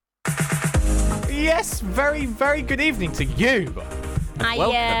Yes, very, very good evening to you.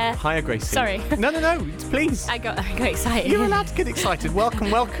 Welcome. Hiya, Gracie. Sorry. No, please. I got excited. You're allowed to get excited.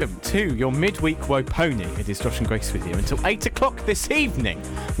 Welcome to your midweek Woe Pony. It is Josh and Grace with you until 8 o'clock this evening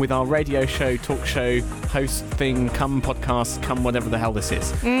with our radio show, talk show, host thing, come podcast, come whatever the hell this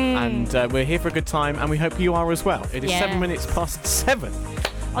is. And we're here for a good time, and we hope you are as well. It is 7 minutes past 7.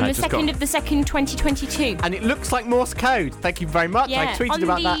 On the 2nd of the 2nd, 2022. And it looks like Morse code. Thank you very much. Yeah, I tweeted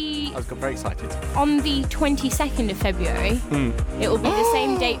about that. I got very excited. On the 22nd of February, it will be the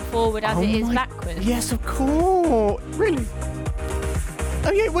same date forward as it is backwards. Yes, of course. Really?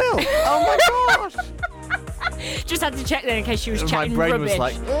 Oh, yeah, it will. Oh, my gosh. Just had to check then in case she was chatting My brain rubbish. was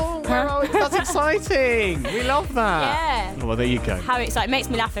like, wow, that's exciting. We love that. Yeah. Well, there you go. How exciting. It makes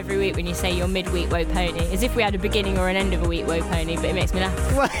me laugh every week when you say your midweek Woe Pony. As if we had a beginning or an end of a week Woe Pony, but it makes me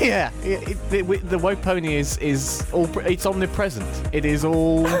laugh. Well, yeah. The Woe Pony is it's omnipresent. It is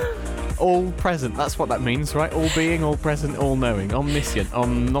all present. That's what that means, right? All being, all present, all knowing, omniscient,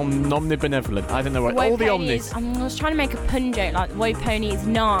 omnibenevolent. I don't know what. All the omnis. I was trying to make a pun joke like the Woe Pony is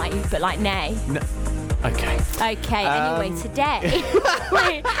nigh, but like nay. No. Okay. Anyway, today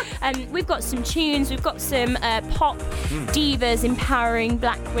we've got some tunes. We've got some pop divas empowering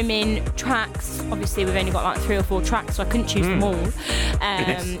black women tracks. Obviously, we've only got like 3 or 4 tracks, so I couldn't choose them all.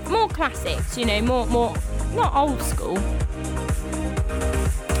 More classics, more not old school.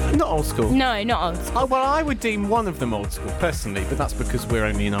 Not old school. No, not old school. Oh, well, I would deem one of them old school personally, but that's because we're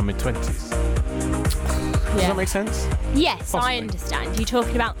only in our mid-20s. Does that make sense? Yes, Possibly. I understand. You're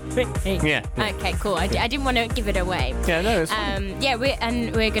talking about Yeah. Okay, cool. I didn't want to give it away. Yeah, no, it's fine.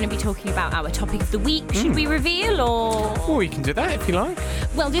 We're going to be talking about our topic of the week. Should we reveal or? Well, we can do that if you like.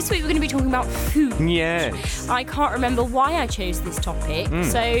 Well, this week we're going to be talking about food. Yes. I can't remember why I chose this topic,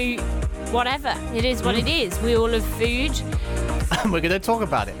 so whatever. It is what it is. We all love food. We're going to talk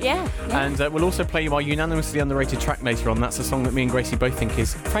about it. Yeah. And we'll also play you our unanimously underrated track later on. That's a song that me and Gracie both think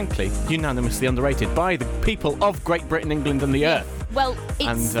is, frankly, unanimously underrated by the people of Great Britain, England and the earth. Well,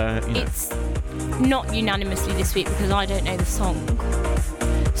 it's not unanimously this week because I don't know the song.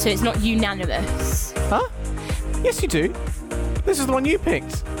 So it's not unanimous. Huh? Yes, you do. This is the one you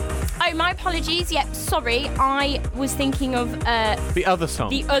picked. Oh, my apologies. Yep, sorry. I was thinking of the other song.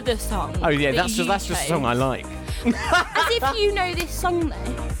 The other song. Oh yeah, that's just a song I like. As if you know this song, though.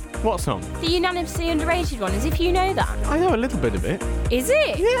 What song? The unanimously underrated one, as if you know that. I know a little bit of it. Is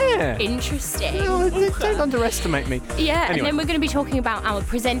it? Yeah. Interesting. No, don't underestimate me. Yeah, anyway. And then we're going to be talking about our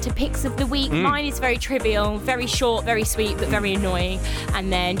presenter picks of the week. Mine is very trivial, very short, very sweet, but very annoying.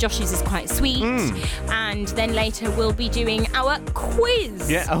 And then Josh's is quite sweet. And then later we'll be doing our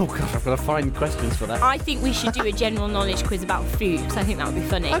quiz. Yeah, oh gosh, I've got to find questions for that. I think we should do a general knowledge quiz about food, because I think that would be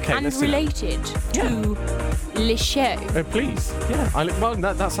funny. Okay, and related to the show. Oh, please. Yeah. Well,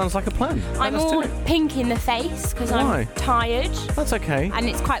 that sounds like a plan. I'm all pink in the face because I'm tired. That's okay. And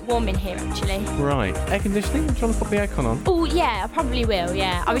it's quite warm in here, actually. Right. Air conditioning? Do you want to put the aircon on? Oh, yeah, I probably will,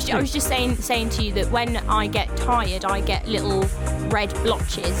 yeah. I was just saying to you that when I get tired, I get little red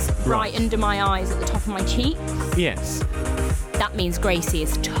blotches right under my eyes at the top of my cheeks. Yes. That means Gracie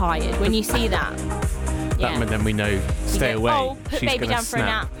is tired. When you see that, then we know, stay away. Oh, put baby down for a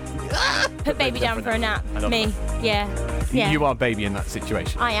nap. Put baby down for a nap. Me, yeah. You are baby in that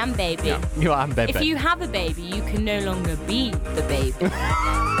situation. I am baby. Yeah, you are baby. If you have a baby, you can no longer be the baby.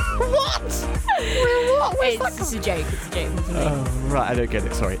 What? It's just a joke. It's a joke. Oh, right, I don't get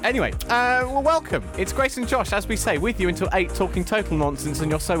it. Sorry. Anyway, well, welcome. It's Grace and Josh, as we say, with you until 8, talking total nonsense,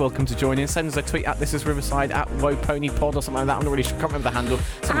 and you're so welcome to join in. Send us a tweet at This Is Riverside, at Woe Pony Pod or something like that. I'm not really sure. I can't remember the handle.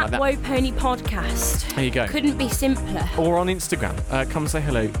 Something at like that. Woe Pony Podcast. There you go. Couldn't be simpler. Or on Instagram. Come say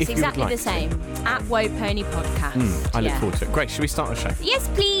hello if you would like. Exactly the same. At Woe Pony Podcast. I look forward to it. Grace, should we start the show? Yes,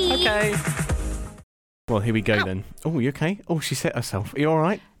 please. Okay. Well, here we go then. Oh, you okay? Oh, she set herself. Are you all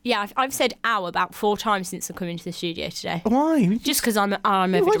right? Yeah, I've said ow about 4 times since I come into the studio today. Why? Just because I'm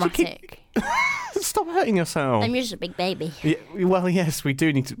over dramatic. Stop hurting yourself. I'm just a big baby. Yeah, well, yes, we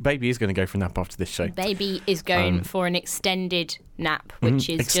do need to. Baby is going to go for a nap after this show. Baby is going for an extended nap, which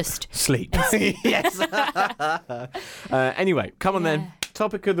is just sleep. Yes. Anyway, come on then.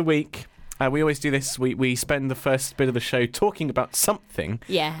 Topic of the week. We always do this. We spend the first bit of the show talking about something.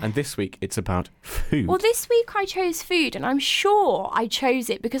 Yeah. And this week it's about food. Well, this week I chose food, and I'm sure I chose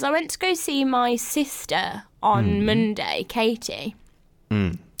it because I went to go see my sister on Monday, Katie.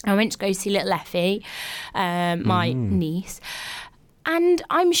 I went to go see little Effie, my niece. And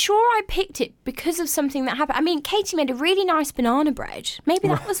I'm sure I picked it because of something that happened. I mean, Katie made a really nice banana bread. Maybe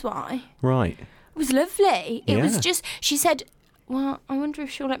that was why. Right. It was lovely. It was just, she said, well, I wonder if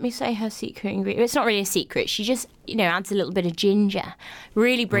she'll let me say her secret ingredient. It's not really a secret. She just, adds a little bit of ginger.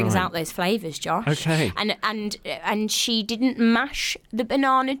 Really brings out those flavours, Josh. Okay. And she didn't mash the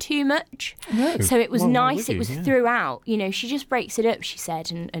banana too much. No. So it was Well, why nice. would It was you? throughout. She just breaks it up, she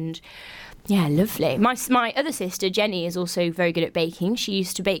said. And yeah, lovely. My other sister, Jenny, is also very good at baking. She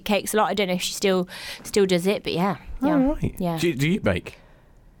used to bake cakes a lot. I don't know if she still does it, but yeah. Oh, right. Yeah. Do you bake?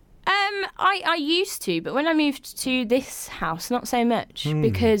 I used to, but when I moved to this house, not so much,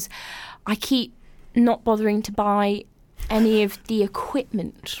 because I keep not bothering to buy any of the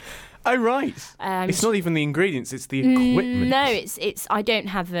equipment. Oh, right. It's not even the ingredients; it's the equipment. No, it's. I don't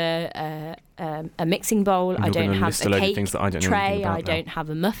have a mixing bowl. I don't have a cake things that I don't know tray. anything about I don't have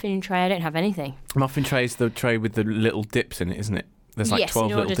a muffin tray. I don't have anything. Muffin tray is the tray with the little dips in it, isn't it? There's like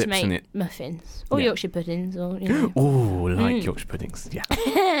 12 in order little to dips make in it. muffins or Yeah. Yorkshire puddings or. Oh, like Yorkshire puddings. Yeah.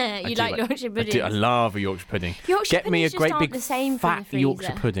 You like Yorkshire puddings? I love a Yorkshire pudding. Yorkshire Get me a puddings great just big aren't the same from fat the Yorkshire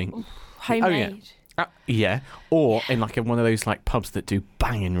freezer. pudding. Homemade. Yeah, or in like one of those like pubs that do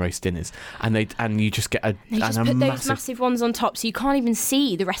banging roast dinners, and you just get They just put those massive ones on top, so you can't even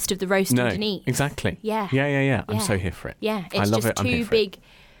see the rest of the roast underneath. Exactly. Yeah. Yeah. I'm so here for it. Yeah, I it's love just it. I'm here too for it.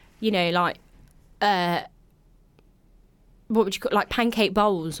 big, like, what would you call, like pancake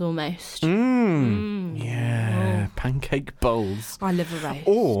bowls almost. Yeah, pancake bowls. I love a roast.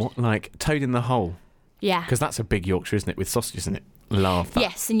 Or like toad in the hole, Yeah. because that's a big Yorkshire, isn't it, with sausages in it? Love that.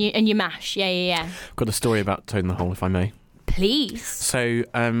 Yes, and you mash. Yeah. Got a story about toad in the hole, if I may. Please. So,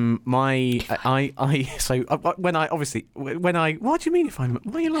 when I what do you mean if I'm?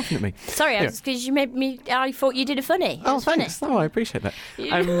 Why are you laughing at me? Sorry, Yeah. because you made me. I thought you did a funny. It was Thanks. funny. Oh, I appreciate that.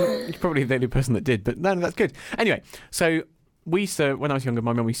 You're probably the only person that did, but no, that's good. Anyway, so we used to, when I was younger,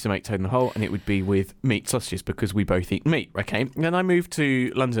 my mum used to make toad in the hole, and it would be with meat sausages because we both eat meat. Okay, and then I moved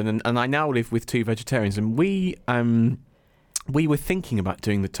to London, and I now live with two vegetarians, and we were thinking about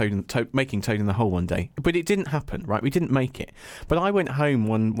doing making toad in the hole one day, but it didn't happen. Right, we didn't make it. But I went home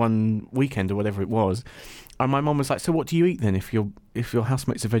one weekend or whatever it was, and my mum was like, "So what do you eat then if your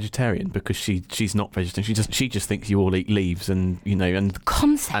housemate's a vegetarian?" Because she's not vegetarian. She just thinks you all eat leaves and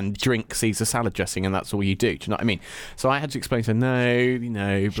Concept. and drink Caesar salad dressing, and that's all you do. Do you know what I mean? So I had to explain to her, no, blah,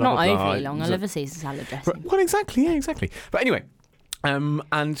 It's blah, not blah. overly long. I love a Caesar salad dressing. Well, exactly, yeah, exactly. But anyway,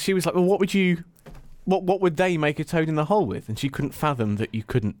 and she was like, "Well, what would they make a toad in the hole with?" And she couldn't fathom that you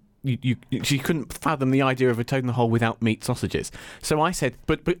couldn't. She couldn't fathom the idea of a toad in the hole without meat sausages. So I said,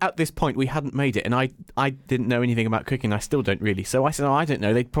 but at this point we hadn't made it, and I didn't know anything about cooking. I still don't really. So I said, I don't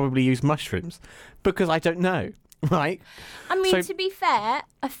know. They'd probably use mushrooms, because I don't know, right? I mean, So- to be fair,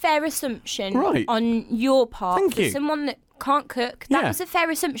 a fair assumption Right. on your part. Thank for you. someone that can't cook. That Yeah. was a fair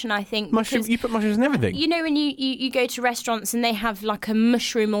assumption, I think. Mushrooms. You put mushrooms in everything. You know when you go to restaurants and they have like a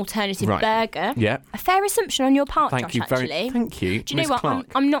mushroom alternative Right. burger? Yeah. A fair assumption on your part, Thank Josh, you very. actually. Thank you. Do you know Ms. what? Clark.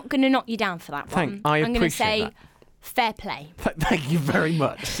 I'm not going to knock you down for that one. I I'm going to appreciate say that. fair play. Thank you very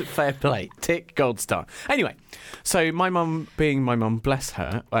much. Fair play. Tick, gold star. Anyway, so my mum, being my mum, bless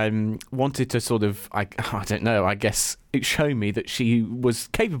her, wanted to sort of, I don't know, I guess it showed me that she was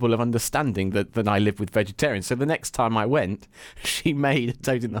capable of understanding that I live with vegetarians. So the next time I went, she made a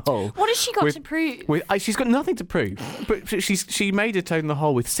toad in the hole. What has she got to prove? She's got nothing to prove, but she made a toad in the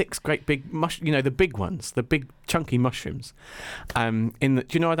hole with 6 great big the big ones, the big chunky mushrooms. Do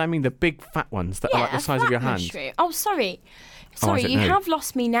you know what I mean? The big fat ones that are like the size of your hand. Mushroom. Oh, sorry. I Sorry, don't you know. have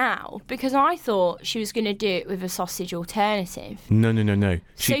lost me now, because I thought she was going to do it with a sausage alternative. No.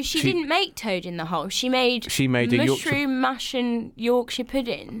 So she didn't make toad in the hole. She made a Yorkshire. mushroom mash and Yorkshire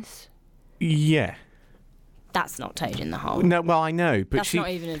puddings. Yeah. That's not toad in the hole. No, well, I know, but That's not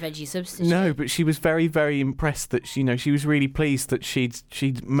even a veggie substitute. No, but she was very, very impressed that she was really pleased that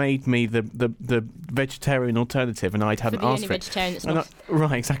she'd made me the vegetarian alternative, and I hadn't the asked only for it. vegetarian that's And not.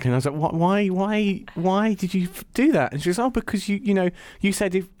 right, exactly. And I was like, why did you do that? And she goes, oh, because you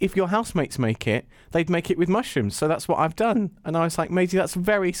said if your housemates make it, they'd make it with mushrooms, so that's what I've done. And I was like, Maisie, that's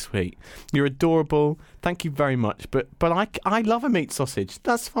very sweet. You're adorable. Thank you very much. But I love a meat sausage.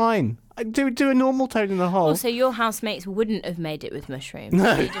 That's fine. Do a normal toad in the hole. Also, your housemates wouldn't have made it with mushrooms.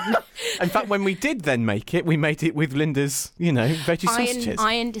 No. They'd have- In fact, when we did then make it, we made it with Linda's, veggie sausages.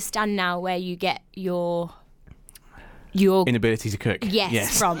 I understand now where you get your Inability to cook.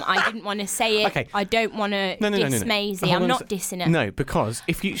 yes from. I didn't want to say it. Okay. I don't want to No. diss Maisie. Hold I'm on a not sec. dissing her. No, because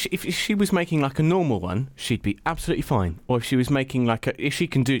if she was making like a normal one, she'd be absolutely fine. Or if she was making if she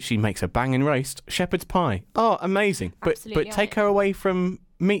can do it, she makes a banging roast, shepherd's pie. Oh, amazing! Absolutely but take right. her away from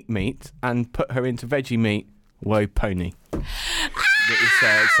meat and put her into veggie meat. Whoa, pony.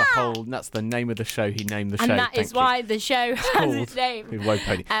 It's a whole. That's the name of the show. He named the show. And that is Thank you. why the show has its name. Whoa,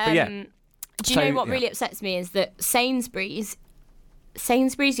 pony. But yeah. Do you know what yeah. really upsets me is that Sainsbury's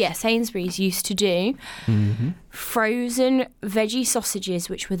Sainsbury's used to do frozen veggie sausages,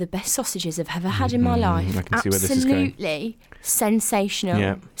 which were the best sausages I've ever had in my life. I can see where this is going. Absolutely sensational.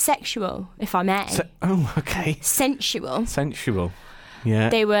 Yeah. Sexual, if I may. Okay. Sensual. Yeah.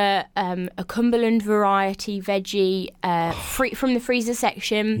 They were a Cumberland variety veggie, free from the freezer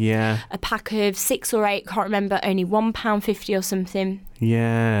section. Yeah. A pack of 6 or 8, can't remember, only £1.50 or something.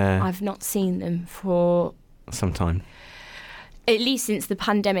 Yeah. I've not seen them for some time. At least since the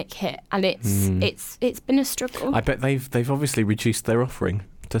pandemic hit, and it's been a struggle. I bet they've obviously reduced their offering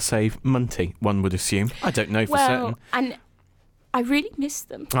to save money, one would assume. I don't know for certain. And I really miss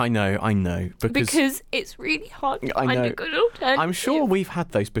them. I know. Because it's really hard to find a good alternative. I'm sure we've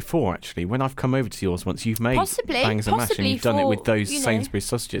had those before, actually. When I've come over to yours once, you've made bangers and mash, and you've done it with those Sainsbury's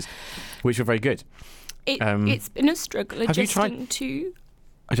sausages, which are very good. It's been a struggle adjusting to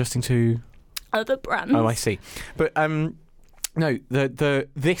other brands. Oh, I see. But no,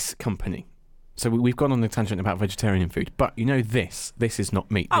 this company. So we've gone on a tangent about vegetarian food, but this is not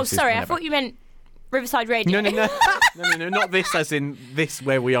meat. Oh, sorry, I thought you meant Riverside Radio. No, not this as in this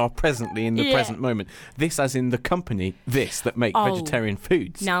where we are presently in the present moment. This as in the company, that make vegetarian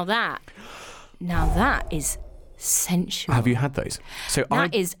foods. Now that is sensual. Have you had those? So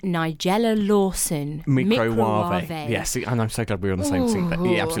that is Nigella Lawson Microwave. Yes, and I'm so glad we're on the same thing.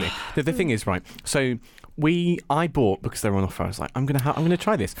 Yeah, absolutely. The thing is, right, so I bought, because they were on offer, I was like, I'm gonna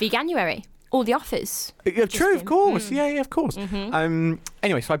try this. Veganuary. All the offers. Yeah, true, of course. Yeah, of course.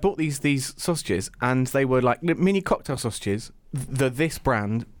 Anyway, so I bought these sausages, and they were like mini cocktail sausages. This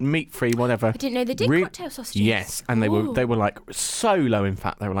brand, meat-free, whatever. I didn't know they did cocktail sausages. Yes, and they were like so low in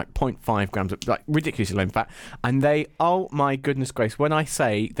fat. They were like 0.5 grams, like ridiculously low in fat. And they, oh my goodness grace, when I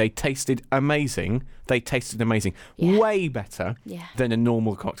say they tasted amazing, Yeah. way better than a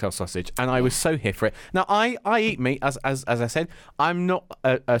normal cocktail sausage. And I was so here for it. Now I eat meat, as I said. I'm not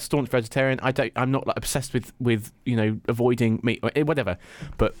a staunch vegetarian. I'm not like obsessed with avoiding meat or whatever.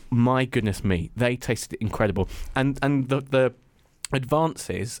 But my goodness me, they tasted incredible. And the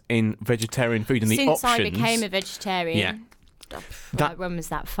advances in vegetarian food and the options. Since I became a vegetarian, when was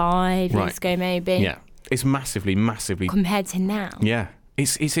that? 5 right. years ago, maybe. Yeah, it's massively compared to now. Yeah,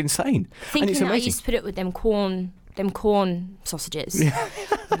 it's insane. Thinking and it's that amazing. I used to put it with them corn sausages.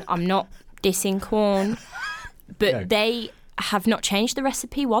 I'm not dissing corn, but they have not changed the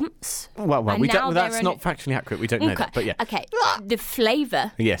recipe once. Well, that's not factually accurate. We don't know that, but yeah. Okay, the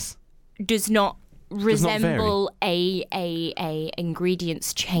flavour. Yes. Does not resemble a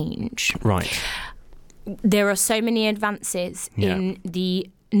ingredients change. Right. There are so many advances in the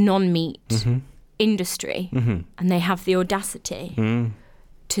non-meat industry, and they have the audacity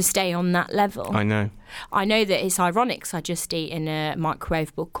to stay on that level. I know that it's ironic because I just eaten a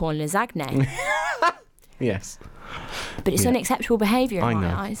microwavable corn lasagne. Yes. But it's unacceptable behaviour in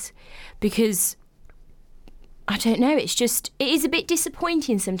my eyes, because I don't know. It is a bit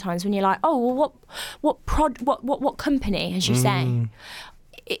disappointing sometimes when you're like, oh, well, what company, as you say,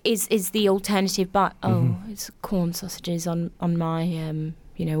 is the alternative? But it's corn sausages on my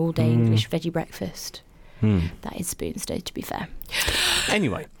all day English veggie breakfast. That is Spoonstow, to be fair.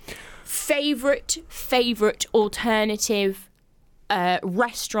 Anyway, favourite alternative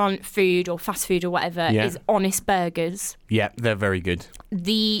restaurant food or fast food or whatever is Honest Burgers. Yeah, they're very good.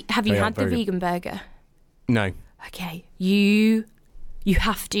 Have you had the vegan burger? No. Okay, you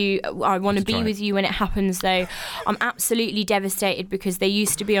have to. I want to be with you when it happens, though. I'm absolutely devastated because they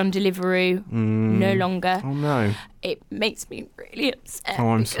used to be on Deliveroo, no longer. Oh no! It makes me really upset. Oh,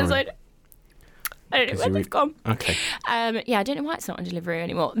 I'm sorry. I don't know where they've gone. Okay. I don't know why it's not on Deliveroo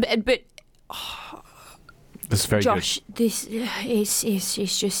anymore. But that's very Josh, good. This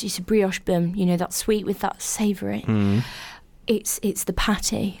it's a brioche bun. That sweet with that savoury. It's the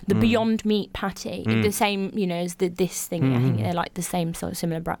patty, the Beyond Meat patty, the same, as this thing. I think they're like the same sort of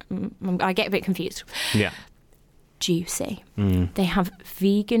similar brand. I get a bit confused. Yeah. Juicy. They have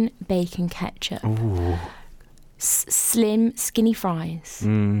vegan bacon ketchup. Ooh. Slim, skinny fries.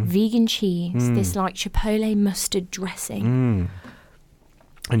 Vegan cheese. This like chipotle mustard dressing.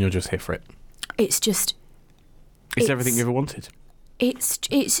 And you're just here for it. It's everything you ever wanted.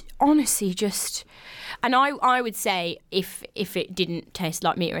 It's honestly just, and I would say if it didn't taste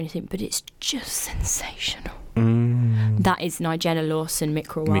like meat or anything, but it's just sensational. That is Nigella Lawson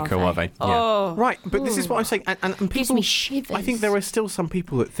Microwave. Yeah. Oh, right. But this is what I'm saying, and people gives me shivers. I think there are still some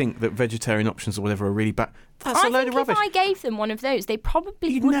people that think that vegetarian options or whatever are really bad. That's a load of rubbish. If I gave them one of those, they probably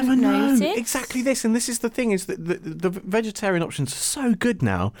You'd wouldn't never know. notice. Exactly this, and this is the thing, is that the vegetarian options are so good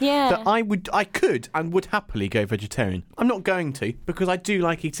now that I could and would happily go vegetarian. I'm not going to, because I do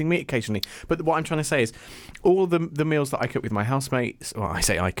like eating meat occasionally. But what I'm trying to say is, all the meals that I cook with my housemates, well, I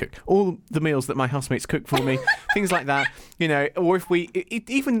say I cook, all the meals that my housemates cook for me, things like that, you know, or if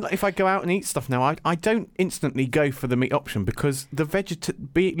even if I go out and eat stuff now, I don't instantly go for the meat option, because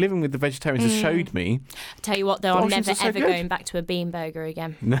living with the vegetarians has showed me. Tell you what, though, I'm never so ever good. going back to a bean burger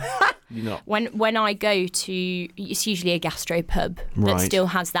again. You're not. When I go to, it's usually a gastro pub that still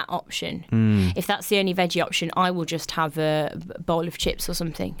has that option. If that's the only veggie option, I will just have a bowl of chips or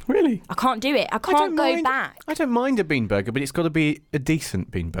something. Really? I can't do it. I can't go back. I don't mind a bean burger, but it's got to be a decent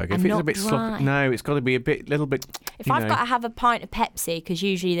bean burger. And if it's not a bit dry. sloppy, no, it's got to be little bit. If I've got to have a pint of Pepsi, because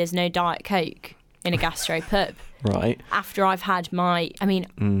usually there's no Diet Coke in a gastro pub. Right. After I've had my,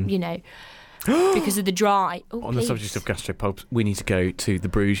 you know. Because of the dry. On the subject of gastropubs, we need to go to the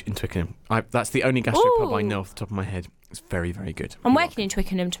Bruges in Twickenham. That's the only gastropub I know off the top of my head. It's very, very good. I'm working in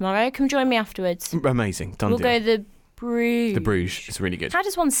Twickenham tomorrow. Come join me afterwards. Amazing. Done We'll deal. go to the Bruges. The Bruges. It's really good. How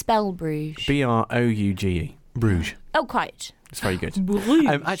does one spell Bruges? Brouge. Bruges. Oh, quite. It's very good.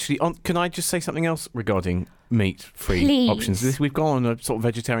 Bruges. Actually, can I just say something else regarding meat-free options? We've gone on a sort of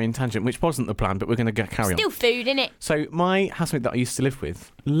vegetarian tangent, which wasn't the plan, but we're going to carry on. Still food, innit? So my housemate that I used to live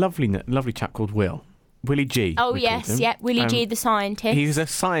with, lovely chap called Willie G. Oh, yes, yeah. Willie G, the scientist. He's a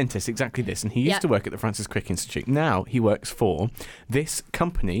scientist, exactly this, and he used to work at the Francis Crick Institute. Now he works for this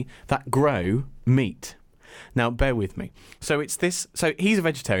company that grow meat. Now, bear with me. So it's this. So he's a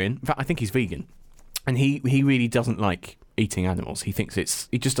vegetarian. In fact, I think he's vegan, and he really doesn't like eating animals. He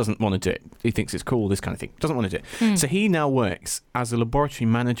just doesn't want to do it. He thinks it's cool, this kind of thing. Doesn't want to do it. So he now works as a laboratory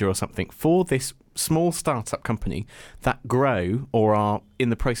manager or something for this small startup company that grow or are in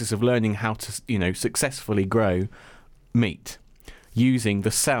the process of learning how to, you know, successfully grow meat using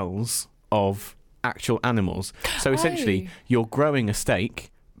the cells of actual animals. So essentially, you're growing a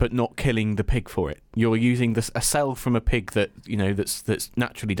steak but not killing the pig for it. You're using a cell from a pig that, you know, that's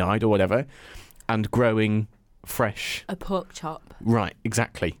naturally died or whatever, and growing fresh. A pork chop. Right,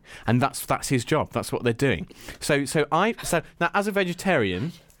 exactly. And that's his job. That's what they're doing. So now, as a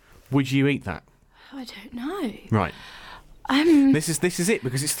vegetarian, would you eat that? I don't know. Right. This is it,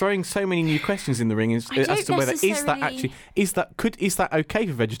 because it's throwing so many new questions in the ring as to whether is that okay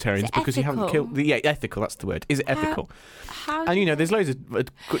for vegetarians, because you haven't killed ethical, that's the word. Is it ethical? And you know, there's loads of conversation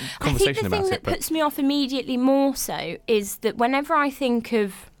about it. I think the thing that puts me off immediately more so is that whenever I think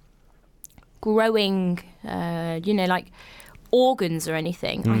of growing, you know, like organs or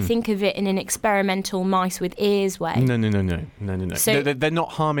anything, I think of it in an experimental mice with ears way. No. So they're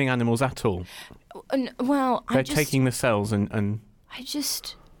not harming animals at all. Well, they're taking the cells and I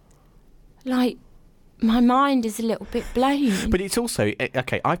just, like, my mind is a little bit blown. But it's also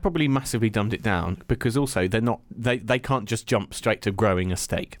okay. I've probably massively dumbed it down, because also they're not. They can't just jump straight to growing a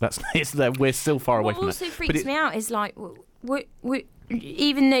steak. We're still far away from that. What also freaks me out is like,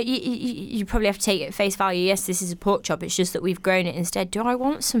 even though you probably have to take it at face value. Yes, this is a pork chop. It's just that we've grown it instead. Do I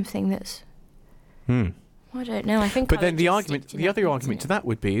want something that's? I don't know. I think. But then the other argument to that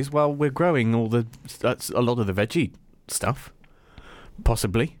would be well, we're growing that's a lot of the veggie stuff.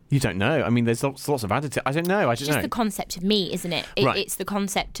 Possibly. You don't know. I mean, there's lots of additives. I don't know. It's just the concept of meat, isn't it? Right. It's the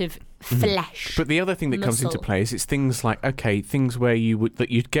concept of flesh. But the other thing that comes into play is it's things like, things where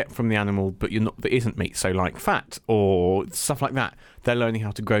you'd get from the animal, but that isn't meat. So like fat or stuff like that. They're learning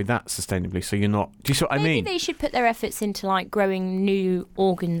how to grow that sustainably. So you're not. Do you see what I mean? Maybe they should put their efforts into like growing new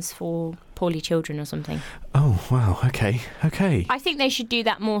organs for poorly children or something. Oh wow. Okay. I think they should do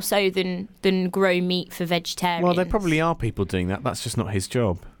that more so than grow meat for vegetarians. Well, there probably are people doing that. That's just not his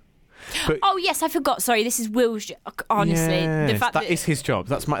job. But, oh yes, I forgot. Sorry, this is Will's job. Honestly, yes, the fact that is his job.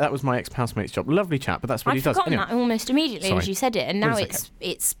 That was my ex-housemate's job. Lovely chap, but that's what he does. I've forgotten that almost immediately as you said it, and now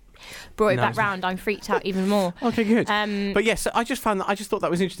it's brought it back round. I'm freaked out even more. Okay, good. But yes, I just thought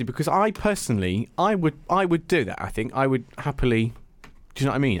that was interesting, because I personally, I would do that. I think I would happily. Do you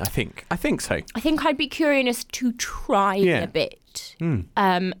know what I mean? I think so. I think I'd be curious to try a bit.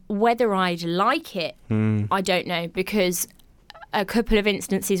 Whether I'd like it, I don't know, because a couple of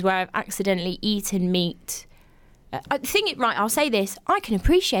instances where I've accidentally eaten meat. I'll say this: I can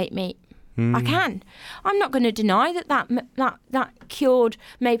appreciate meat. I can. I'm not going to deny that cured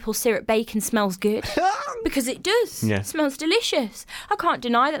maple syrup bacon smells good, because it does. Yeah. It smells delicious. I can't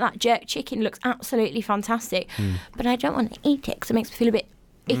deny that jerk chicken looks absolutely fantastic, but I don't want to eat it because it makes me feel a bit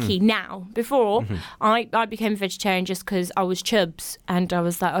icky now. Before, I became vegetarian just because I was chubs and I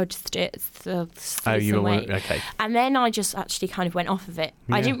was like, oh, just you were weight. okay. And then I just actually kind of went off of it.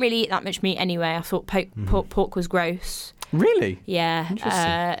 I didn't really eat that much meat anyway. I thought pork was gross. Really? Yeah.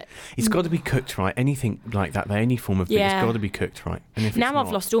 Interesting. It's got to be cooked right. Anything like that, any form of meat, it's got to be cooked right. And if now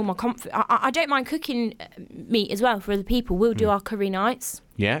I've lost all my confidence. I don't mind cooking meat as well for other people. We'll do our curry nights.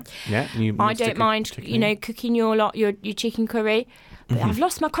 Yeah. I don't mind, cooking your chicken curry. But I've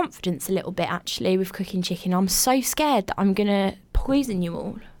lost my confidence a little bit actually with cooking chicken. I'm so scared that I'm gonna poison you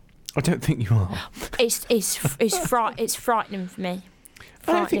all. I don't think you are. It's frightening for me.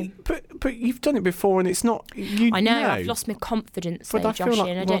 I think, but you've done it before, and it's not. I know. I've lost my confidence, though, Josh,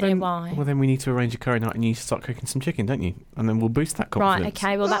 and I don't know why. Well, then we need to arrange a curry night, and you need to start cooking some chicken, don't you? And then we'll boost that confidence. Right.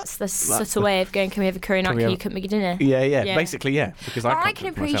 Okay. Well, that's the subtle way of going. Can we have a curry night? Can you cook me dinner? Yeah. Basically, yeah. Because I can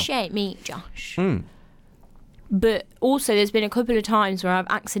appreciate meat, Josh. But also, there's been a couple of times where I've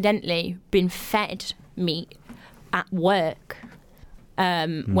accidentally been fed meat at work.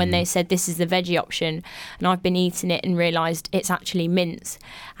 When they said this is the veggie option, and I've been eating it and realised it's actually mince,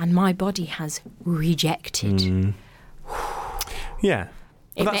 and my body has rejected. Yeah.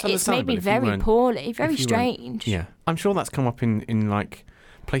 It's made me very poorly, very strange. Yeah. I'm sure that's come up in like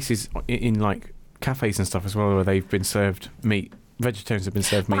places, in like cafes and stuff as well, where they've been served meat. Vegetarians have been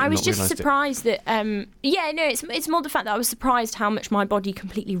served meat. I was just surprised that. It's more the fact that I was surprised how much my body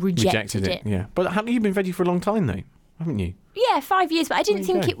completely rejected it. Yeah. But haven't you been veggie for a long time though? Haven't you? Yeah, 5 years, but I didn't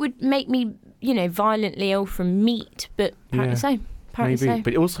think it would make me, violently ill from meat. But apparently so. Maybe.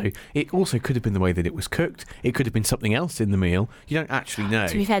 But it also could have been the way that it was cooked. It could have been something else in the meal. You don't actually know.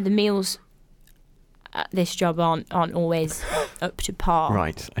 To be fair, the meals at this job aren't always up to par.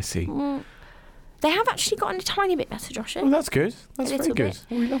 Right, I see. They have actually gotten a tiny bit better, Josh. Well, that's good. That's very good.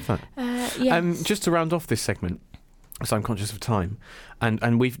 Well, we love that. Yes. Just to round off this segment, so I'm conscious of time,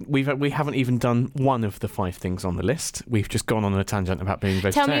 and we haven't even done one of the 5 things on the list. We've just gone on a tangent about being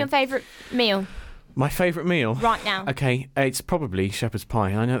vegetarian. Tell me your favourite meal. My favourite meal right now. Okay, it's probably shepherd's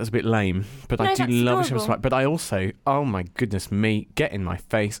pie. I know that's a bit lame, but I do love a shepherd's pie. But I also, oh my goodness me, get in my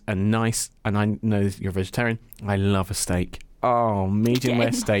face and I know you're a vegetarian. I love a steak. Oh, medium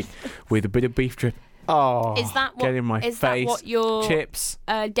rare steak with a bit of beef drip. Oh, get in my face. Is that what your chips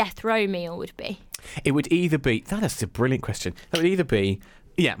death row meal would be? It would either be, that's a brilliant question. That would either be,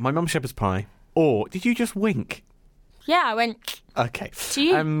 my mum's shepherd's pie, or did you just wink? Yeah, I went. Okay. To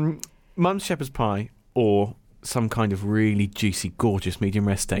you? Mum's shepherd's pie, or some kind of really juicy, gorgeous medium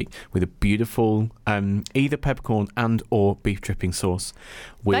rare steak with a beautiful either peppercorn and or beef dripping sauce.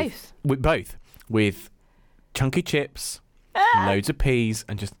 Both? With both. With chunky chips, loads of peas,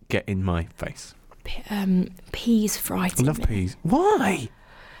 and just get in my face. Peas frighten me. I love peas. Why?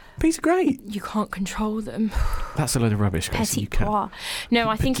 Peas are great. You can't control them. That's a load of rubbish. Petit pois. No,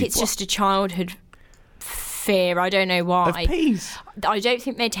 I think it's just a childhood fear. I don't know why. Of peas? I don't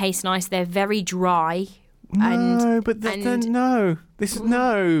think they taste nice. They're very dry. No, no.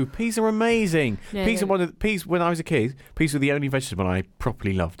 Peas are amazing. Peas when I was a kid, peas were the only vegetable I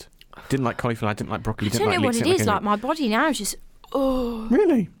properly loved. Didn't like cauliflower, didn't like broccoli, didn't like leeks. I don't know what it is. Like my body now is just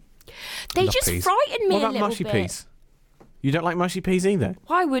Really? They just frighten me a little bit. What about mushy peas? You don't like mushy peas either?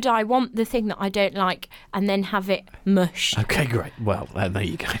 Why would I want the thing that I don't like and then have it mush? Okay, great. Well, there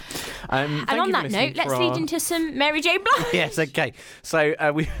you go. And on that note, let's lead into some Mary J. Blige. Yes, okay. So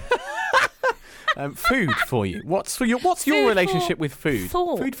we food for you. What's your relationship with food?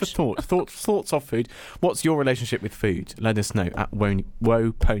 Thought. Food for thought. Thoughts of food. What's your relationship with food? Let us know at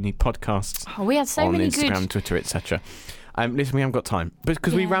Woe Pony Podcasts. Oh, we had so many good on Instagram, Twitter, etc. Listen, we haven't got time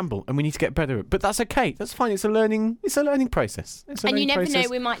because we ramble and we need to get better. But that's okay. That's fine. It's a learning process. And you never know.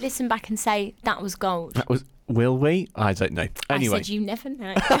 We might listen back and say that was gold. Will we? I don't know. Anyway, I said you never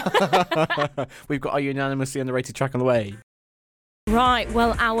know. We've got our unanimously underrated track on the way. Right,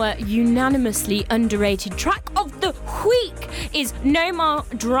 well, our unanimously underrated track of the week is No More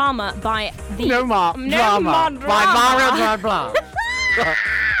Drama by No More Drama by Mario Blah.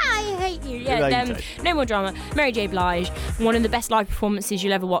 I hate you. Yeah, No More Drama. Mary J. Blige. One of the best live performances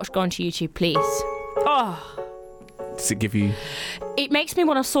you'll ever watch. Go onto YouTube, please. Oh. Does it give you... It makes me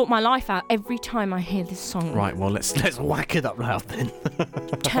want to sort my life out every time I hear this song. Right, well, let's whack it up loud then.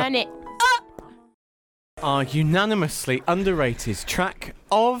 Turn it up. Our unanimously underrated track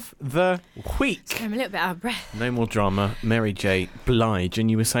of the week. I'm a little bit out of breath. No More Drama, Mary J. Blige. And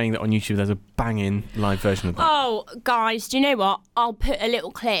you were saying that on YouTube there's a banging live version of that. Oh, guys, do you know what? I'll put a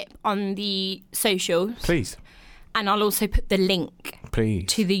little clip on the socials. Please. And I'll also put the link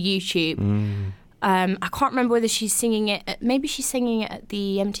to the YouTube. I can't remember whether she's singing it. Maybe she's singing it at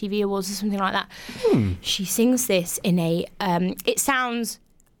the MTV Awards or something like that. She sings this in a... it sounds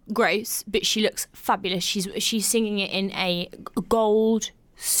gross, but she looks fabulous. She's singing it in a gold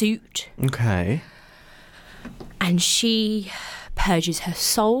suit. Okay. And she purges her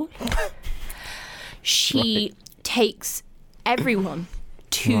soul. She takes everyone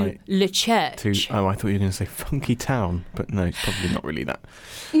to the church. I thought you were going to say funky town, but no, it's probably not really that.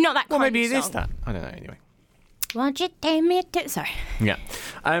 Not that kind Well, maybe of it is song. that. I don't know, anyway. Won't you take me to... Sorry. Yeah.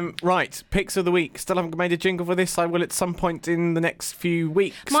 Right, picks of the week. Still haven't made a jingle for this. I will at some point in the next few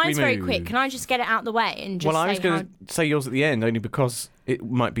weeks. Mine's very quick. Can I just get it out of the way and just I was going to say yours at the end, only because it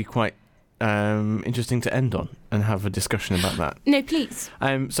might be quite interesting to end on and have a discussion about that. No, please.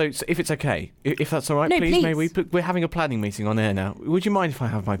 So if it's okay, if that's all right, No, please. May please. we're having a planning meeting on air now. Would you mind if I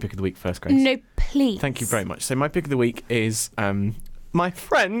have my pick of the week first, Grace? No, please. Thank you very much. So my pick of the week is my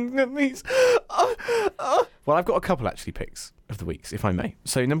friend. Well, I've got a couple actually picks of the weeks, if I may.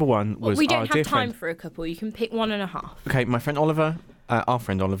 So number one was we our don't dear have time friend. for a couple. You can pick 1.5. Okay, my friend Oliver. Our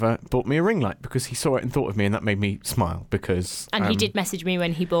friend Oliver bought me a ring light because he saw it and thought of me, and that made me smile because... And he did message me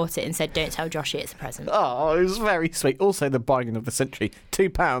when he bought it and said, don't tell Joshy it's a present. Oh, it was very sweet. Also, the bargain of the century,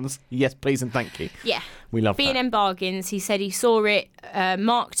 £2. Yes, please and thank you. Yeah. We love that. B&M Bargains, he said he saw it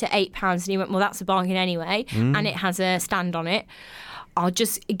marked at £8 and he went, well, that's a bargain anyway. And it has a stand on it. I'll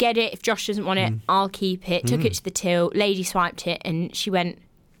just get it. If Josh doesn't want it, I'll keep it. Took it to the till. Lady swiped it and she went...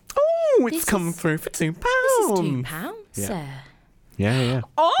 Oh, it's come through for £2. This is £2, Yeah. sir. Yeah.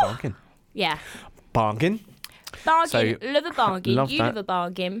 Oh! Bargain. Yeah. Bargain. Bargain. So, love a bargain. love You that. love a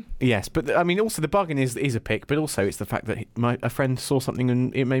bargain. Yes, but I mean, also the bargain is a pick, but also it's the fact that a friend saw something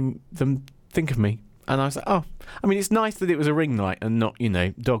and it made them think of me. And I was like, oh, I mean, it's nice that it was a ring light and not,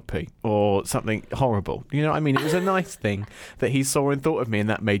 dog poo or something horrible. You know what I mean? It was a nice thing that he saw and thought of me, and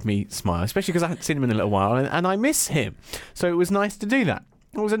that made me smile, especially because I hadn't seen him in a little while and I miss him. So it was nice to do that.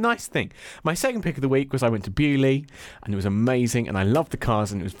 It was a nice thing. My second pick of the week was I went to Bewley, and it was amazing, and I loved the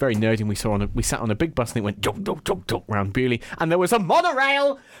cars, and it was very nerdy. And we sat on a big bus, and it went jog, jog, jog, jog round Bewley, and there was a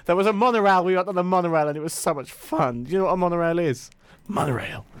monorail. We went on the monorail, and it was so much fun. Do you know what a monorail is?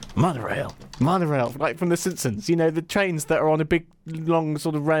 Monorail, like from The Simpsons. The trains that are on a big, long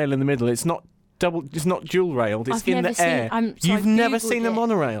sort of rail in the middle. It's not dual railed. It's in the air. You've never seen a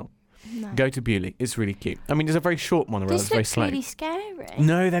monorail. No. Go to Bewley. It's really cute. I mean, it's a very short monorail. This it's very looks slow. really scary.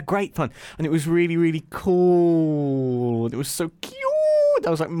 No, they're great fun. And it was really, really cool. It was so cute. I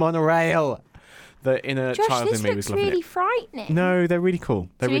was like, monorail. The inner Josh, child this in me was looks loving really it. frightening. No, they're really cool.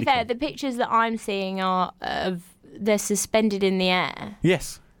 They're to be really fair, cool. the pictures that I'm seeing are they're suspended in the air.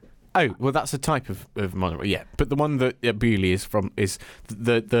 Yes. Oh, well, that's a type of monorail, yeah. But the one that Bewley is from is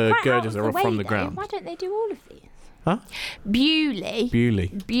the Quite girders out are of the from way, the though. ground. Why don't they do all of these? Huh? Bewley.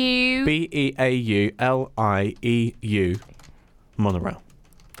 Beaullieu. Monorail.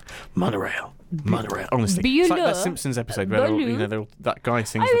 Honestly, it's like that Simpsons episode where that guy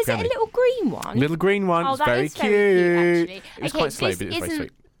sings the Oh, is it a piano. little green one? Little green one. Oh, It's that very is cute. very cute, It was actually. quite slow, this but it was very isn't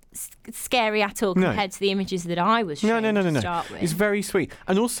sweet. scary at all compared to the images that I was shown to start with. It's very sweet.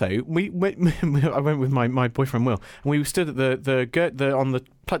 And also, I went with my boyfriend Will, and we stood at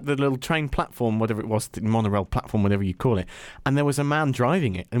the little train platform, whatever it was, the monorail platform, whatever you call it, and there was a man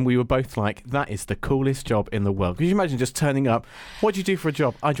driving it, and we were both like, that is the coolest job in the world. Could you imagine just turning up? What do you do for a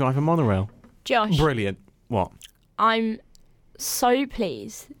job? I drive a monorail. Josh. Brilliant. What? I'm so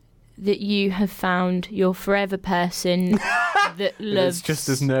pleased that you have found your forever person that loves... It's just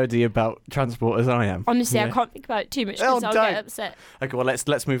as nerdy about transport as I am. Honestly, Yeah. I can't think about it too much because I'll get upset. Okay, well,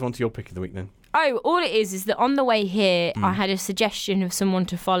 let's move on to your pick of the week then. Oh, all it is that on the way here, I had a suggestion of someone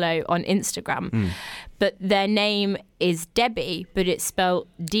to follow on Instagram, but their name is Debbie, but it's spelled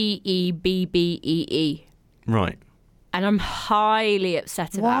Debbee. Right. And I'm highly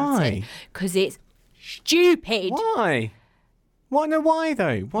upset about Why? it because it's stupid. Why? Why? No, why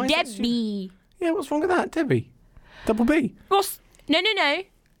though? Why is that Debbie. Yeah, what's wrong with that? Debbie. Double B. What's... No.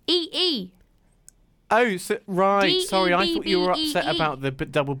 E. Oh, so, right. Sorry, I thought you were upset D-E-B-B-E-E. about the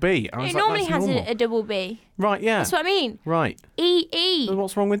double B. I was It like, normally that's has normal. a double B. Right, yeah. That's what I mean. Right. E. So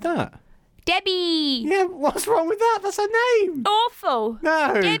what's wrong with that? Debbie. Yeah, what's wrong with that? That's her name. Awful.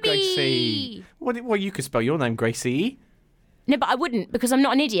 No, Debbie. Gracie. Well, you could spell your name Gracie. No, but I wouldn't because I'm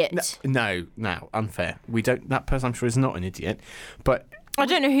not an idiot. No, unfair. We don't. That person, I'm sure, is not an idiot. But I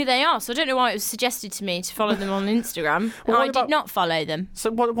don't know who they are, so I don't know why it was suggested to me to follow them on Instagram. Well, what I about- did not follow them. so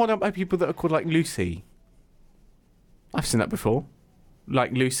what about people that are called like Lucy? I've seen that before.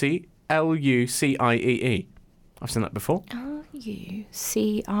 Like Lucy, Luciee. I've seen that before.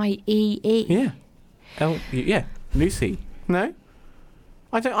 Luciee. Yeah. Yeah. Lucy. No?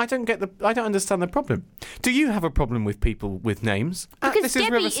 I don't understand the problem. Do you have a problem with people with names? Because This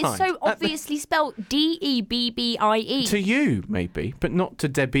Debbie is is Riverside. so obviously spelled Debbie. To you, maybe, but not to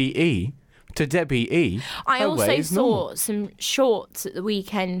Debbie E. To Debbie E. I her way also is saw normal. some shorts at the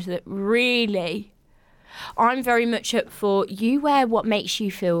weekend that really... I'm very much up for you wear what makes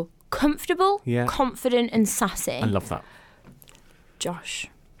you feel comfortable, Yeah. confident and sassy. I love that. Josh,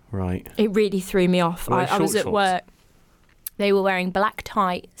 Right. it really threw me off. Were they I was short at shorts? work. They were wearing black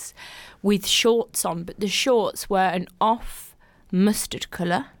tights with shorts on, but the shorts were an off mustard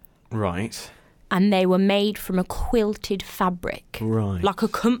colour Right. and they were made from a quilted fabric. Right. Like a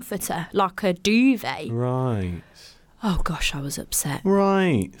comforter, like a duvet. Right. Oh gosh, I was upset.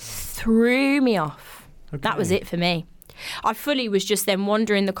 Right. Threw me off. Okay. That was it for me. I fully was just then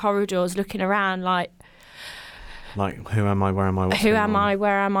wandering the corridors looking around like, Like, who am I? Where am I? What's who going am on? I?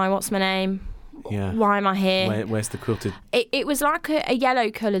 Where am I? What's my name? Yeah. Why am I here? Where's the quilted? It was like a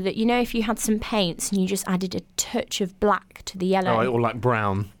yellow colour that, you know, if you had some paints and you just added a touch of black to the yellow. Oh, or like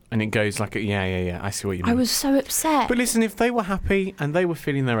brown, and it goes like yeah. I see what you mean. I was so upset. But listen, if they were happy and they were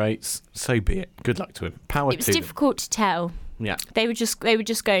feeling their oats, so be it. Good luck to them. Power It was to them. difficult to tell. Yeah. They were just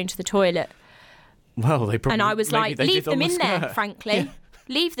going to the toilet. Well, they probably. And I was maybe like, they leave did on them the in there, skirt. frankly. Yeah.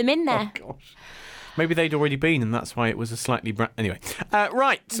 Leave them in there. Oh gosh. Maybe they'd already been, and that's why it was a slightly anyway.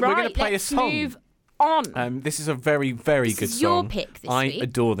 Right, we're going to play let's a song. move on. This is a very, very This good is your song. pick this I week.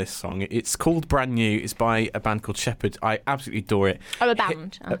 adore this song. It's called Brand New. It's by a band called Shepherd. I absolutely adore it. Oh, a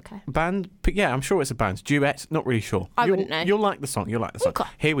band. Okay. Band? Yeah, I'm sure it's a band. Duet? Not really sure. I wouldn't know. You'll like the song. You'll like the song. Okay.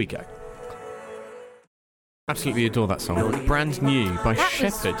 Here we go. Absolutely adore that song. Brand New by That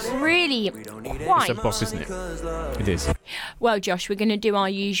Shepherd. was really It's quite... a bop, isn't it? It is. Well, Josh, we're going to do our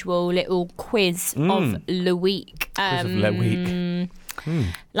usual little quiz of the week. Quiz of the week.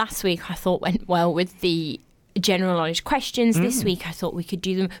 Last week I thought went well with the general knowledge questions. This week I thought we could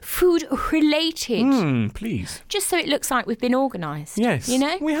do them food related. Please. Just so it looks like we've been organised. Yes. You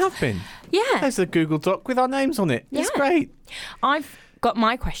know? We have been. Yeah. There's a Google Doc with our names on it. It's Yeah. great. I've got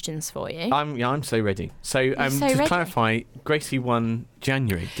my questions for you. I'm so ready. So, so to ready. clarify, Gracie won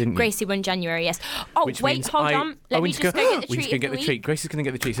January, didn't you? Gracie won January, yes. Oh, Which wait, means hold on. Let we me need to just go get the we need treat to of get the the week. treat. Gracie's going to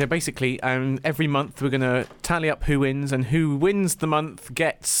get the treat. So basically, every month we're going to tally up who wins, and who wins the month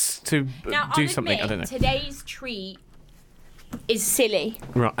gets to Now, do I'll something. admit, I don't know. today's treat is silly.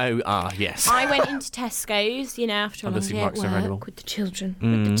 Right. Oh, yes. I went into Tesco's, you know, after a Oh, the long day at supermarkets are available. work with the children.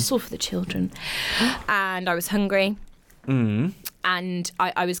 It's all for the children. And I was hungry. And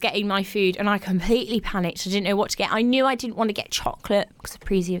I was getting my food and I completely panicked. I didn't know what to get. I knew I didn't want to get chocolate because of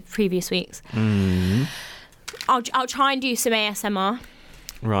previous weeks. I'll try and do some ASMR.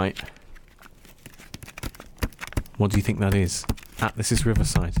 Right. What do you think that is? This is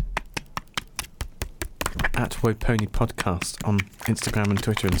Riverside. At Wopony Podcast on Instagram and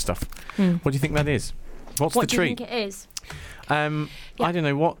Twitter and stuff. What do you think that is? What's What the do you treat? think it is? I don't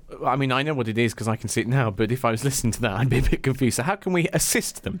know what. I mean, I know what it is because I can see it now. But if I was listening to that, I'd be a bit confused. So how can we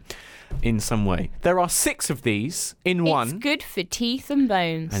assist them in some way? There are 6 of these in one. It's good for teeth and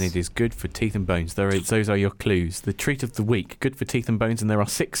bones. And it is good for teeth and bones. Those are your clues. The treat of the week. Good for teeth and bones, and there are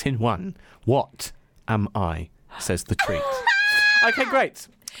 6 in one. What am I? Says the treat. Okay, great.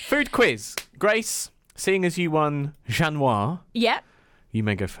 Food quiz. Grace, seeing as you won January, Yep. you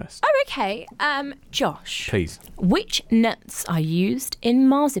may go first. Oh, okay. Josh, Please. which nuts are used in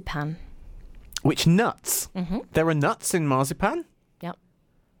marzipan? Which nuts? There are nuts in marzipan? Yep.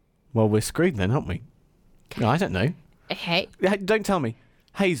 Well, we're screwed then, aren't we? No, I don't know. Okay. Don't tell me.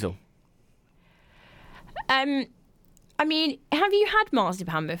 Hazel. I mean, have you had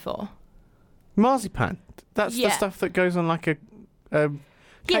marzipan before? Marzipan. That's the Yeah. stuff that goes on like a cake,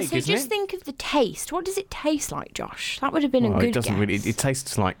 Yeah, so isn't just it? think of the taste. What does it taste like, Josh? That would have been a Well, good it doesn't guess. really. It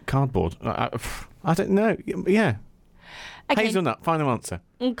tastes like cardboard. I don't know. Yeah. Okay. Hazelnut. Final answer.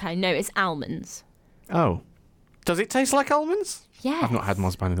 Okay, no, it's almonds. Oh. Does it taste like almonds? Yeah. I've not had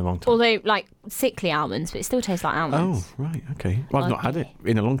marzipan in a long time. Although, like, sickly almonds, but it still tastes like almonds. Oh, right. Okay. Well, I've not had it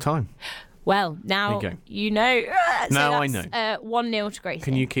in a long time. Well, now There you go. you know. So Now I that's, know. 1-0 to Gracie.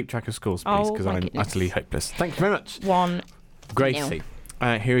 Can you keep track of scores, please? Oh, Because my I'm goodness. utterly hopeless. Thank you very much. 1. Gracie,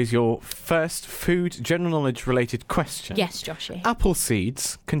 here is your first food general knowledge related question. Yes, Joshy. Apple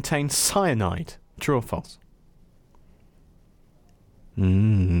seeds contain cyanide. True or false?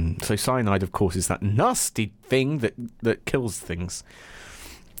 So cyanide, of course, is that nasty thing that kills things.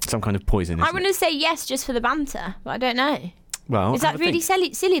 Some kind of poison, isn't I'm going to say yes just for the banter, but I don't know. Well, Is have that a really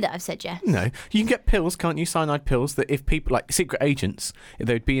think. silly that I've said yes? No. You can get pills, can't you? Cyanide pills that if people, like secret agents,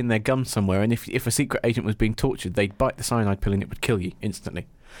 they'd be in their gum somewhere, and if a secret agent was being tortured, they'd bite the cyanide pill and it would kill you instantly.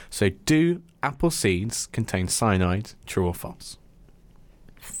 So do apple seeds contain cyanide? True or false?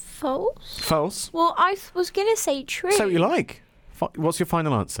 False. False. Well, I was going to say true. So what you like. What's your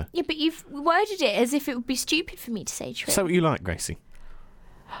final answer? Yeah, but you've worded it as if it would be stupid for me to say true. So what you like, Gracie?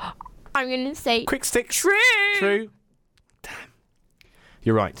 I'm going to say Quick sticks. true. True. Damn.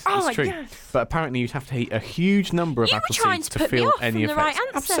 You're right. Oh, it's true. yes. But apparently you'd have to eat a huge number of You were apple trying seeds to to put me feel off any from the effect.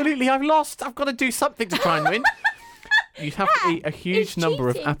 right answer. Absolutely, I've lost. I've got to do something to try and win. You'd have to eat a huge it's number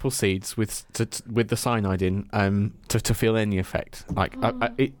cheating. of apple seeds with the cyanide in to feel any effect. Like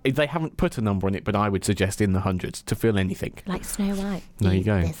they haven't put a number on it, but I would suggest in the hundreds to feel anything. Like Snow White. There you Eat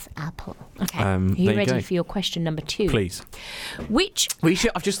go. This apple. Okay. There Are you you ready go. for your question number 2? Please. Which?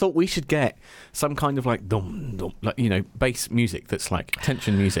 I've just thought we should get some kind of like dum dum, like bass music that's like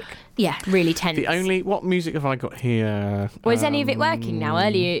tension music. Yeah, really tense. What music have I got here? Or is any of it working now?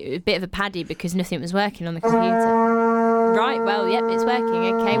 Earlier, a bit of a paddy because nothing was working on the computer. Right, well, yep, it's working.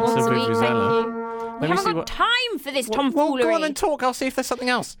 Okay, It's once a a week, vuvuzela. thank you. Let We me haven't see got time for this Well, tomfoolery. go on and talk. I'll see if there's something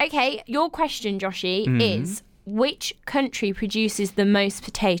else. Okay, your question, Joshy, is which country produces the most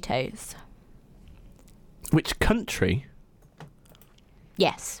potatoes? Which country?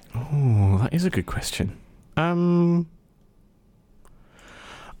 Yes. Oh, that is a good question.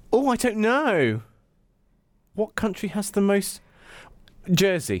 Oh, I don't know. What country has the most?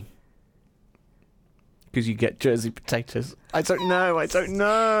 Jersey. Because you get Jersey potatoes. I don't know.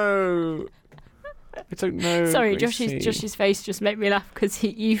 Sorry, Gracie. Josh's face just made me laugh because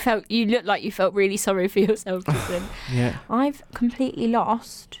you looked like you felt really sorry for yourself. Yeah. I've completely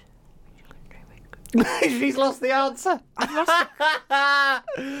lost. She's lost the answer.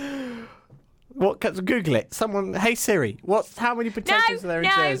 What? Google it. Someone. Hey Siri. How many potatoes are there in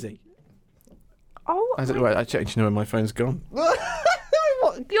Jersey? Oh, I don't know. Actually, you know where my phone's gone.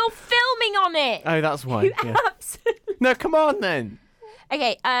 you're filming on it. Oh, that's why. You Yeah. absolutely. No, come on then.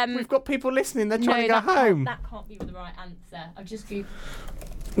 Okay. We've got people listening. They're trying to go that home. That can't be the right answer. I've just googled.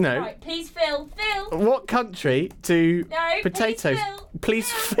 No. Right, please, Phil. What country do No, potatoes?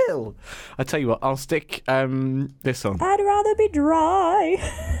 please, Phil. I tell you what. I'll stick this on. I'd rather be dry,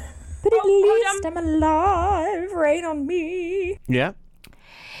 but at hold least I'm alive. Rain on me. Yeah.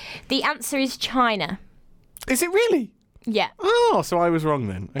 The answer is China. Is it really? Yeah. Oh, so I was wrong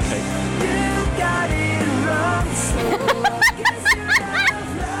then. Okay.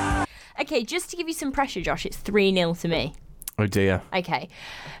 Okay, just to give you some pressure, Josh, it's 3-0 to me. Oh dear. Okay.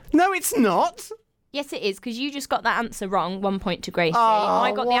 No, it's not. Yes, it is, because you just got that answer wrong. 1 point to Gracie. Oh,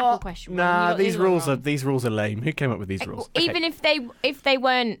 I got the apple what? question wrong. Nah, You got the these other one rules wrong. these rules are lame. Who came up with these rules? Okay. Even if they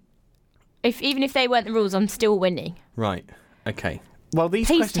weren't the rules, I'm still winning. Right. Okay. Well, these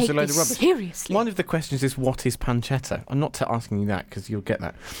Please questions take are a load of this rubbish. seriously. One of the questions is what is pancetta? I'm not asking you that because you'll get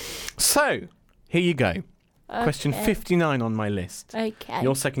that. So, here you go. Question 59 on my list. Okay.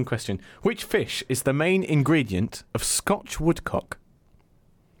 Your second question. Which fish is the main ingredient of Scotch woodcock?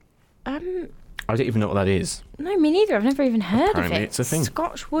 I don't even know what that is. No, me neither. I've never even heard Apparently of it. it's a thing.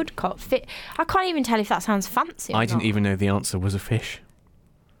 Scotch woodcock. I can't even tell if that sounds fancy or I didn't not. even know the answer was a fish.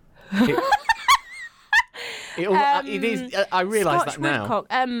 It is. I realise Scotch that now.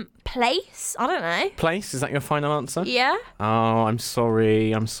 woodcock. Place? I don't know. Place? Is that your final answer? Yeah. Oh, I'm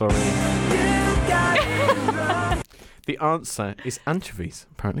sorry. The answer is anchovies,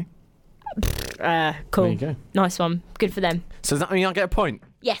 apparently. Cool. There you go. Nice one. Good for them. So does that mean I'll get a point?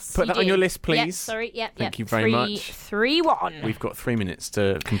 Yes. Put you that on do. your list, please. Yep, sorry. Yep. Thank you very much. 3-1. We've got 3 minutes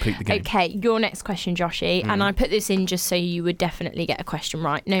to complete the game. Okay, your next question, Joshy, and I put this in just so you would definitely get a question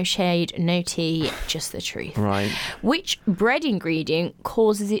right. No shade, no tea, just the truth. Right. Which bread ingredient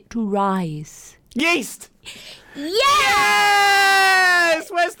causes it to rise? Yeast! Yes!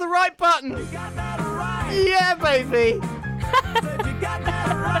 Yes! Where's the right button? Yeah, baby!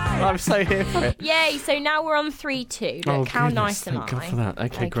 I'm so here for it. Yay, so now we're on 3-2. Look, how goodness, nice am I? thank God for that.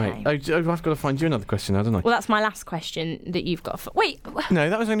 Okay, great. Okay. Oh, I've got to find you another question now, don't I? Well, that's my last question that you've got. Wait, No,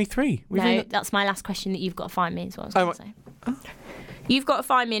 that was only 3. no, that's my last question that you've got to find me as well. Oh, You've got to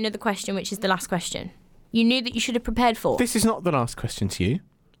find me another question, which is the last question. You knew that you should have prepared for. This is not the last question to you.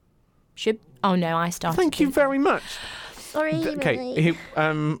 Should? Oh no, I started. Thank you very much. Sorry. Okay.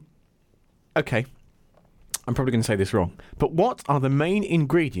 Okay. I'm probably going to say this wrong. But what are the main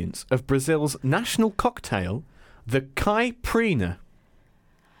ingredients of Brazil's national cocktail, the caipirinha?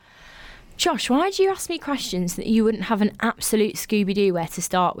 Josh, why do you ask me questions that you wouldn't have an absolute Scooby-Doo where to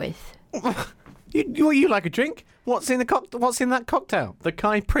start with? You like a drink? What's in that cocktail? The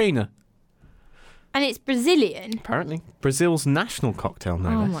caipirinha. And it's Brazilian. Apparently, Brazil's national cocktail, no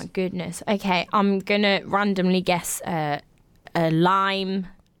Oh less. my goodness. Okay, I'm gonna randomly guess a lime.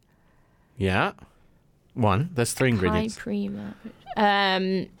 Yeah. 1. There's 3 ingredients. Prima.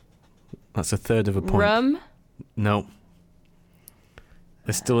 That's a third of a point. Rum. No.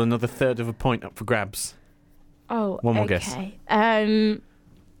 There's still another third of a point up for grabs. Oh, One more okay. guess.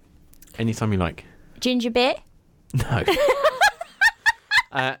 Anytime you like. Ginger beer? No.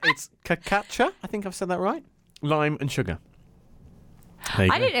 It's cacacha. I think I've said that right. Lime and sugar. There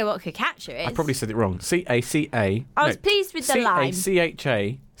you I go. don't know what cacacha is. I probably said it wrong. C-A-C-A. I was pleased with the lime.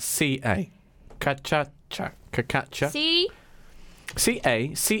 C-A-C-H-A-C-A. Cacacha. Cacacha. C?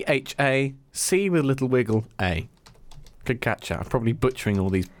 C-A-C-H-A. C with a little wiggle. A. Cacacha. I'm probably butchering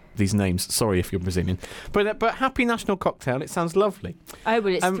all these names. Sorry if you're Brazilian. But happy national cocktail. It sounds lovely. Oh,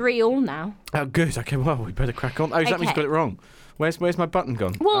 well, it's 3-3 now. Oh, good. Okay, well, we better crack on. Oh, that means you got it wrong. Where's my button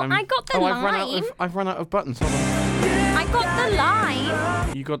gone? Well, I got the lime. I've run out of buttons. Hold on. I got the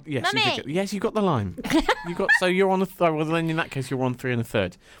lime. You got yes. Mummy. You did yes, you got the lime. So you're on a third. Well, then in that case, you're on 3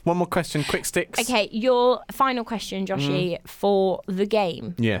 1/3. One more question. Quick sticks. Okay, your final question, Joshy, for the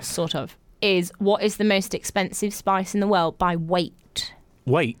game. Yes. Sort of. Is what is the most expensive spice in the world by weight?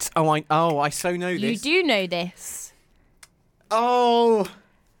 Wait. I so know this. You do know this. Oh,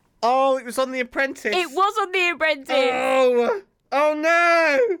 it was on The Apprentice. It was on The Apprentice. Oh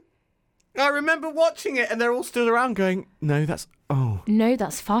no! I remember watching it, and they're all stood around going, "No, that's No,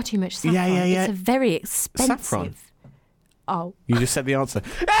 that's far too much saffron. Yeah. It's a very expensive. Saffron. Oh. You just said the answer.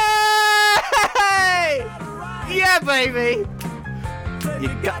 Hey! Yeah, baby. You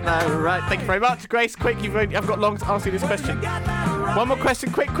got that right. Thank you very much, Grace. Quick, I've got long to ask you this question. One more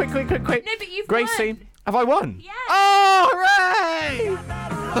question. Quick. No, but you've Gracie, won. have I won? Yeah. Oh, hooray!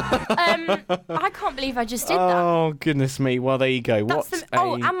 I can't believe I just did that. Oh, goodness me. Well, there you go.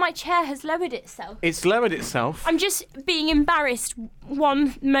 And my chair has lowered itself. It's lowered itself. I'm just being embarrassed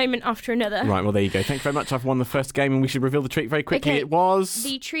one moment after another. Right, well, there you go. Thank you very much. I've won the first game, and we should reveal the treat very quickly. Okay. It was...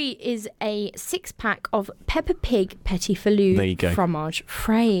 The treat is a 6-pack of Peppa Pig Petit Filou There you go. fromage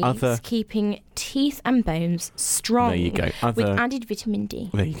fraise, keeping teeth and bones strong. There you go. With added vitamin D.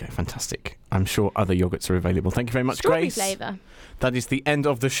 There you go. Fantastic. I'm sure other yogurts are available. Thank you very much, Strawberry Grace. flavour. That is the end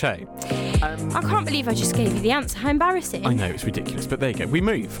of the show. I can't believe I just gave you the answer. How embarrassing. I know, it's ridiculous, but there you go. We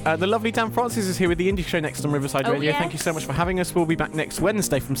move. The lovely Dan Francis is here with the Indie Show next on Riverside Radio. Yes. Thank you so much for having us. We'll be back next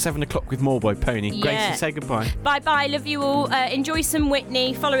Wednesday from 7 o'clock with more Boy Pony. Yeah. Gracie, say goodbye. Bye-bye. Love you all. Enjoy some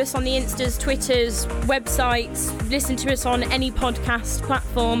Whitney. Follow us on the Instas, Twitters, websites. Listen to us on any podcast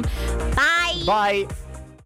platform. Bye. Bye.